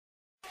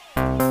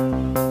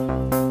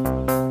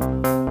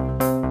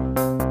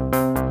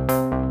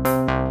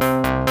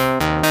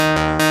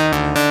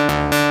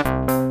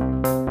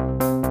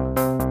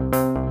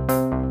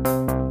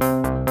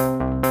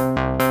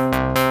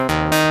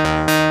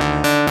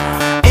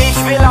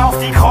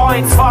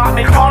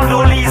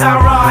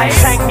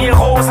Condoleezza schenk mir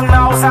Rosen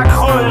aus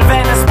Acryl,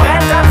 wenn es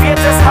brennt, dann wird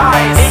es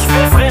heiß. Ich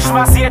will frisch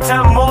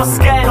massierte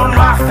Muskeln und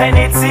mach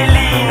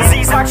Penicillin.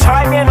 Sie sagt,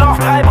 schreib mir noch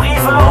 3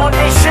 Briefe und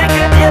ich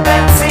schicke dir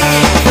Benzin.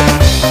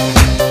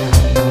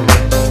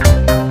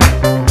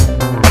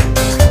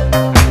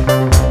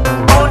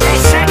 Und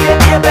ich schicke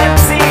dir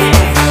Benzin.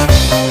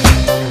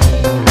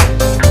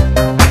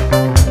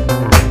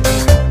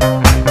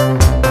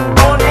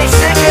 Und ich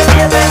schicke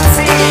dir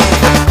Benzin.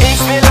 Ich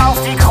will auf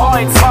die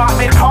Kreuzfahrt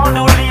mit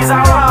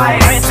Condoleezza.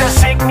 Bitte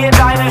schick mir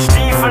deine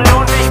Stiefel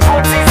und ich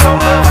putz sie zum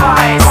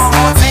Beweis. Komm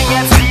und sing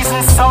jetzt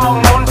diesen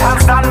Song und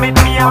tanz dann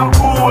mit mir am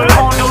Pool.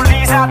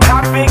 Condoleezza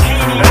tragt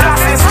Bikini,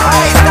 das ist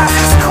heiß, das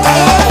ist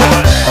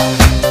cool.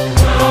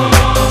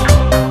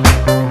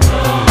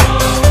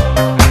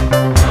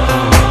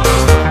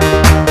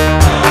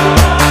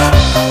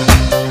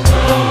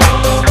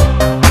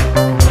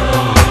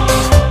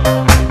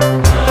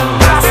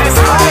 Das ist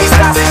heiß,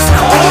 das ist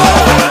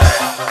cool.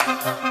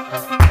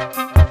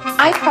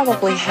 I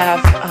probably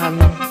have,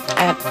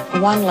 at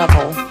one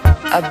level,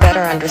 a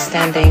better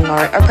understanding,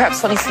 or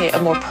perhaps let me say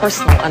a more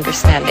personal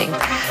understanding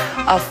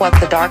of what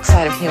the dark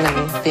side of human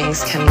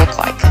beings can look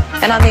like.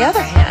 And on the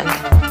other hand,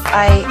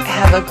 I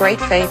have a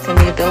great faith in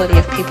the ability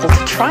of people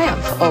to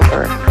triumph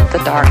over the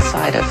dark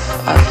side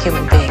of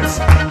human beings.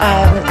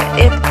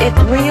 It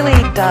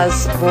really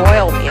does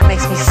roil me. It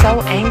makes me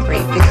so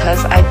angry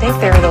because I think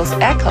there are those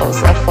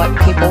echoes of what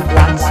people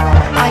want.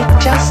 I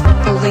just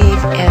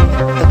believe